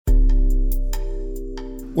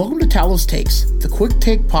Welcome to Talos Takes, the quick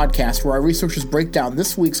take podcast where our researchers break down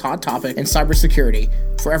this week's hot topic in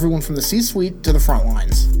cybersecurity for everyone from the C-suite to the front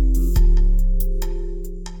lines.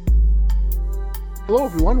 Hello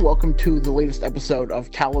everyone, welcome to the latest episode of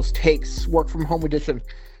Talos Takes, Work From Home Edition.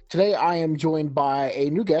 Today I am joined by a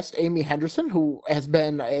new guest, Amy Henderson, who has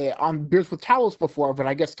been on Beers with Talos before, but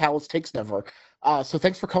I guess Talos Takes never. So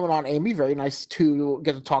thanks for coming on, Amy. Very nice to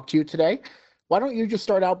get to talk to you today. Why don't you just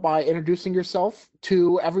start out by introducing yourself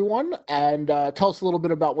to everyone and tell us a little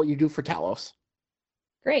bit about what you do for Talos.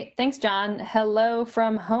 Great. Thanks, John. Hello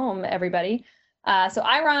from home, everybody. So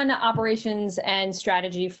I run operations and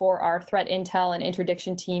strategy for our threat intel and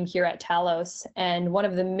interdiction team here at Talos. And one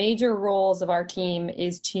of the major roles of our team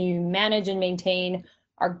is to manage and maintain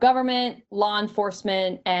our government, law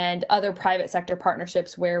enforcement, and other private sector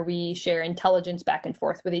partnerships where we share intelligence back and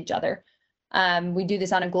forth with each other. We do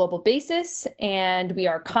this on a global basis, and we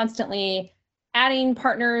are constantly adding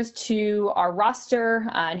partners to our roster,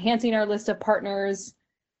 enhancing our list of partners.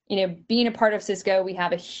 You know, being a part of Cisco, we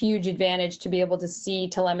have a huge advantage to be able to see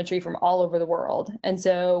telemetry from all over the world. And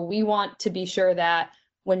so we want to be sure that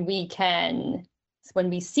when we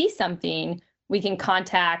see something, we can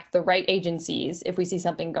contact the right agencies if we see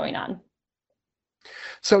something going on.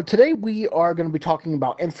 So today we are going to be talking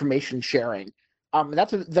about information sharing.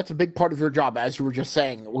 That's a big part of your job, as you were just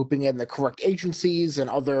saying, looping in the correct agencies and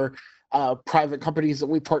other private companies that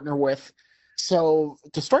we partner with. So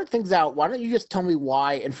to start things out, why don't you just tell me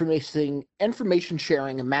why information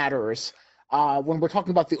sharing matters when we're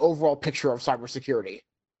talking about the overall picture of cybersecurity?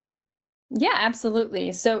 Yeah,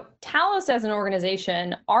 absolutely. So Talos as an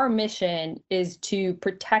organization, our mission is to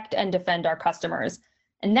protect and defend our customers.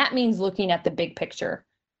 And that means looking at the big picture.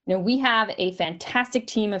 You know, we have a fantastic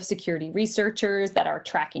team of security researchers that are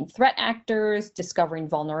tracking threat actors, discovering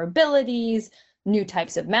vulnerabilities, new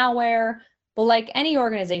types of malware. But like any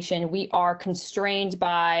organization, we are constrained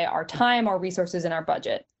by our time, our resources, and our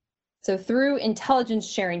budget. So through intelligence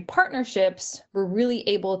sharing partnerships, we're really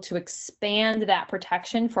able to expand that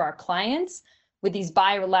protection for our clients with these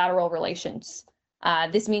bilateral relations.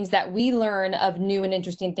 This means that we learn of new and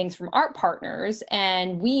interesting things from our partners,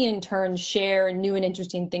 and we in turn share new and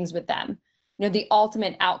interesting things with them. You know, the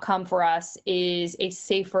ultimate outcome for us is a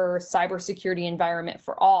safer cybersecurity environment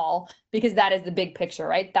for all, because that is the big picture,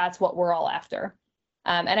 right? That's what we're all after.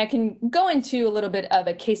 And I can go into a little bit of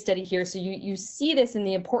a case study here. So you see this in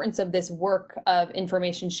the importance of this work of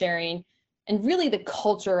information sharing and really the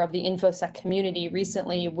culture of the InfoSec community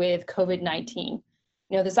recently with COVID-19.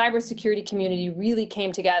 You know, the cybersecurity community really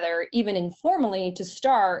came together, even informally, to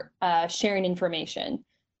start sharing information.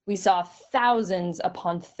 We saw thousands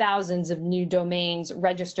upon thousands of new domains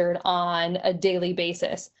registered on a daily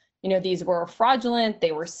basis. You know, these were fraudulent,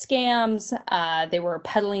 they were scams, they were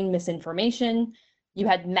peddling misinformation. You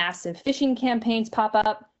had massive phishing campaigns pop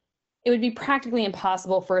up. It would be practically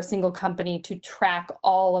impossible for a single company to track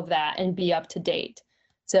all of that and be up to date.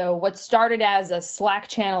 So what started as a Slack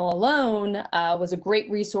channel alone was a great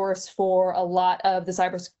resource for a lot of the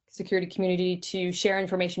cybersecurity community to share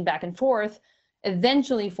information back and forth,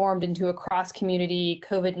 eventually formed into a cross-community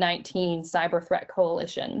COVID-19 cyber threat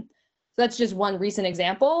coalition. So that's just one recent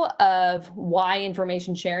example of why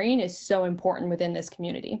information sharing is so important within this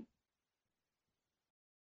community.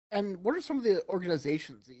 And what are some of the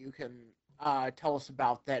organizations that you can tell us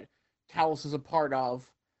about that Talos is a part of?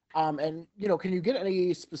 And, you know, can you get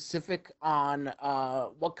any specific on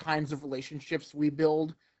what kinds of relationships we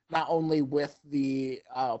build, not only with the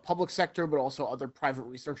public sector, but also other private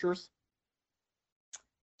researchers?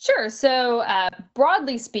 Sure. So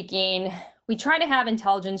broadly speaking, we try to have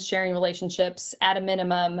intelligence sharing relationships at a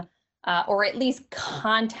minimum, or at least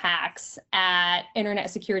contacts at internet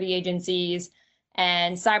security agencies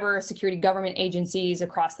and cybersecurity government agencies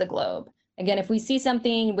across the globe. Again, if we see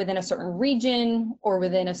something within a certain region or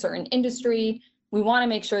within a certain industry, we want to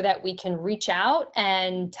make sure that we can reach out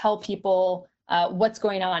and tell people what's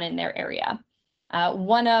going on in their area.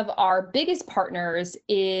 One of our biggest partners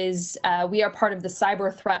is we are part of the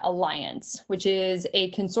Cyber Threat Alliance, which is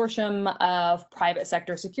a consortium of private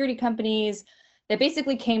sector security companies that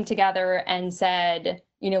basically came together and said,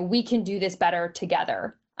 you know, we can do this better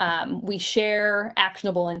together. We share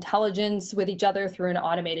actionable intelligence with each other through an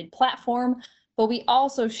automated platform, but we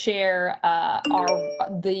also share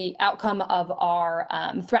the outcome of our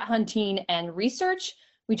threat hunting and research.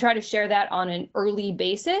 We try to share that on an early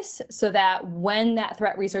basis so that when that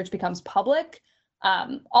threat research becomes public,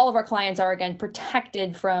 all of our clients are, again,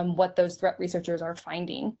 protected from what those threat researchers are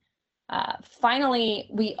finding. Finally,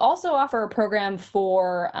 we also offer a program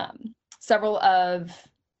for several of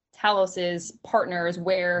Talos's partners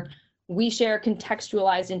where we share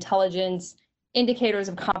contextualized intelligence, indicators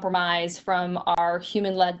of compromise from our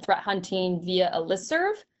human-led threat hunting via a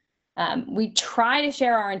listserv. We try to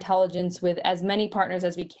share our intelligence with as many partners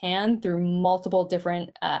as we can through multiple different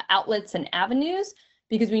outlets and avenues,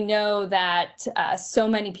 because we know that so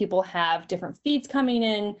many people have different feeds coming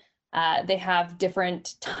in. They have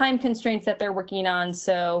different time constraints that they're working on.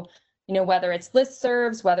 So, whether it's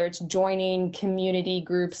listservs, whether it's joining community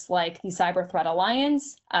groups like the Cyber Threat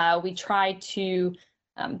Alliance, we try to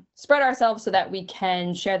spread ourselves so that we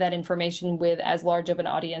can share that information with as large of an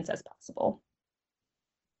audience as possible.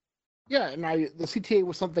 Yeah, and the CTA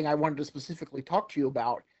was something I wanted to specifically talk to you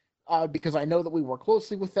about because I know that we work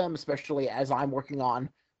closely with them, especially as I'm working on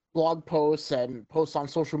blog posts and posts on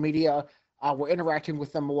social media. We're interacting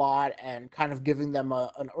with them a lot and kind of giving them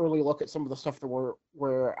an early look at some of the stuff that we're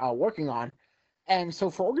working on. And so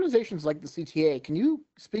for organizations like the CTA, can you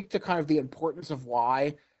speak to kind of the importance of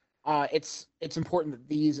why it's important that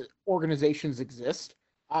these organizations exist?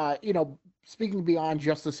 Speaking beyond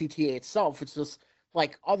just the CTA itself, it's just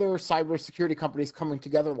like other cybersecurity companies coming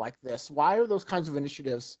together like this. Why are those kinds of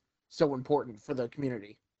initiatives so important for the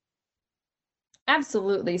community?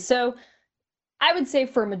 Absolutely. So I would say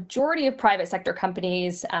for a majority of private sector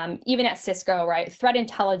companies, even at Cisco, right, threat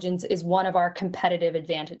intelligence is one of our competitive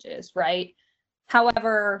advantages, right?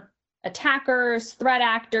 However, attackers, threat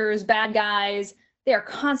actors, bad guys, they are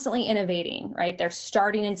constantly innovating, right? They're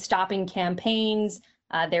starting and stopping campaigns.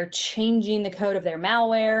 They're changing the code of their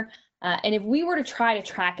malware. And if we were to try to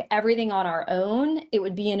track everything on our own, it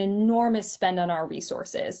would be an enormous spend on our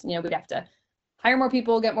resources. We'd have to hire more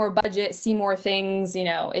people, get more budget, see more things.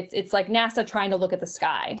 It's like NASA trying to look at the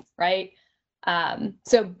sky, right?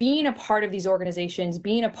 So being a part of these organizations,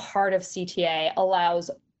 being a part of CTA allows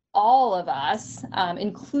all of us,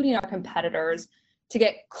 including our competitors, to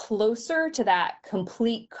get closer to that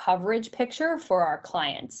complete coverage picture for our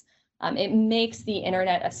clients. It makes the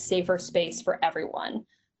internet a safer space for everyone.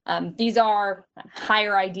 These are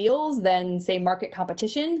higher ideals than, say, market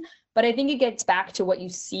competition, but I think it gets back to what you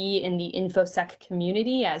see in the InfoSec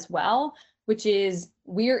community as well, which is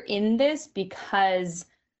we're in this because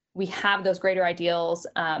we have those greater ideals.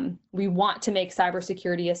 We want to make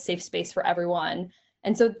cybersecurity a safe space for everyone.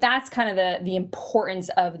 And so that's kind of the importance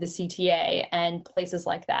of the CTA and places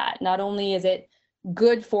like that. Not only is it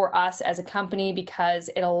good for us as a company because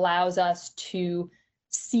it allows us to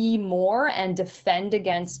see more and defend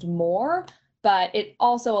against more, but it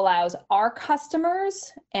also allows our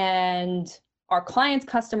customers and our clients'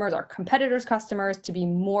 customers, our competitors' customers to be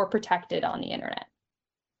more protected on the internet.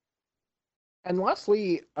 And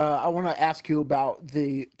lastly, I want to ask you about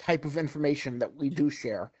the type of information that we do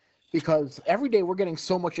share, because every day we're getting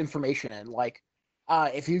so much information in. Like,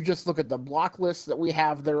 if you just look at the block lists that we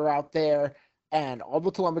have that are out there and all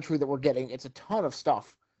the telemetry that we're getting, it's a ton of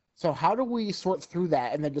stuff. So how do we sort through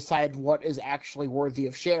that and then decide what is actually worthy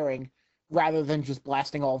of sharing rather than just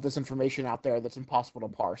blasting all of this information out there that's impossible to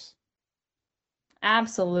parse?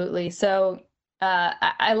 Absolutely. So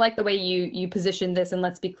I like the way you position this, and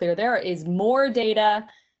let's be clear, there is more data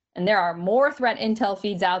and there are more threat intel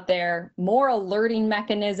feeds out there, more alerting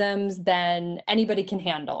mechanisms than anybody can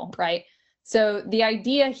handle, right? So the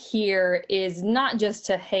idea here is not just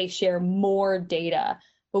to, hey, share more data,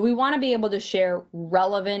 but we want to be able to share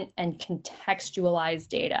relevant and contextualized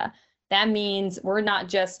data. That means we're not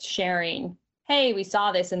just sharing, hey, we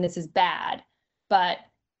saw this and this is bad, but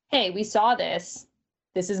hey, we saw this,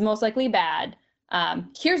 this is most likely bad.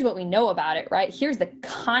 Here's what we know about it, right? Here's the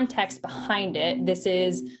context behind it. This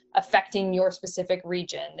is affecting your specific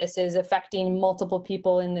region. This is affecting multiple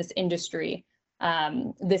people in this industry.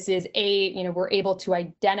 This is we're able to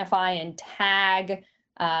identify and tag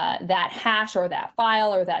that hash or that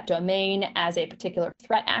file or that domain as a particular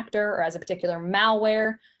threat actor or as a particular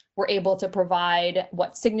malware. We're able to provide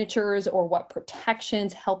what signatures or what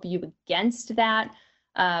protections help you against that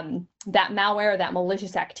malware, that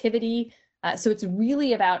malicious activity. So it's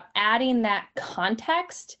really about adding that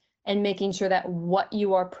context and making sure that what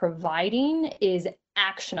you are providing is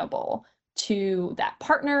actionable to that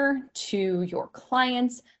partner, to your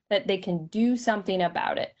clients, that they can do something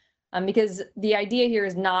about it. Because the idea here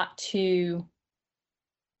is not to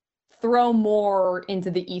throw more into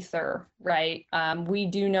the ether, right? We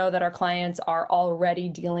do know that our clients are already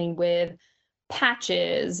dealing with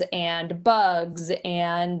patches and bugs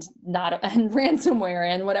and ransomware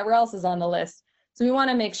and whatever else is on the list. So we want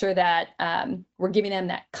to make sure that we're giving them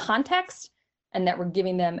that context and that we're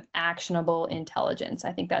giving them actionable intelligence.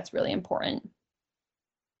 I think that's really important.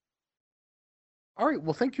 All right.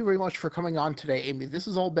 Well, thank you very much for coming on today, Amy. This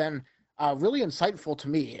has all been really insightful to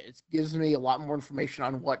me. It gives me a lot more information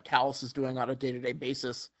on what Talos is doing on a day-to-day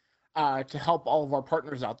basis to help all of our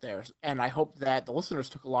partners out there. And I hope that the listeners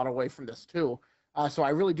took a lot away from this too. So I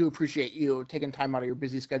really do appreciate you taking time out of your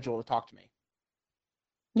busy schedule to talk to me.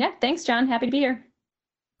 Yeah, thanks, John. Happy to be here.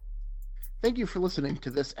 Thank you for listening to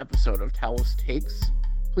this episode of Talos Takes.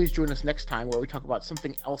 Please join us next time where we talk about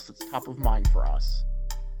something else that's top of mind for us.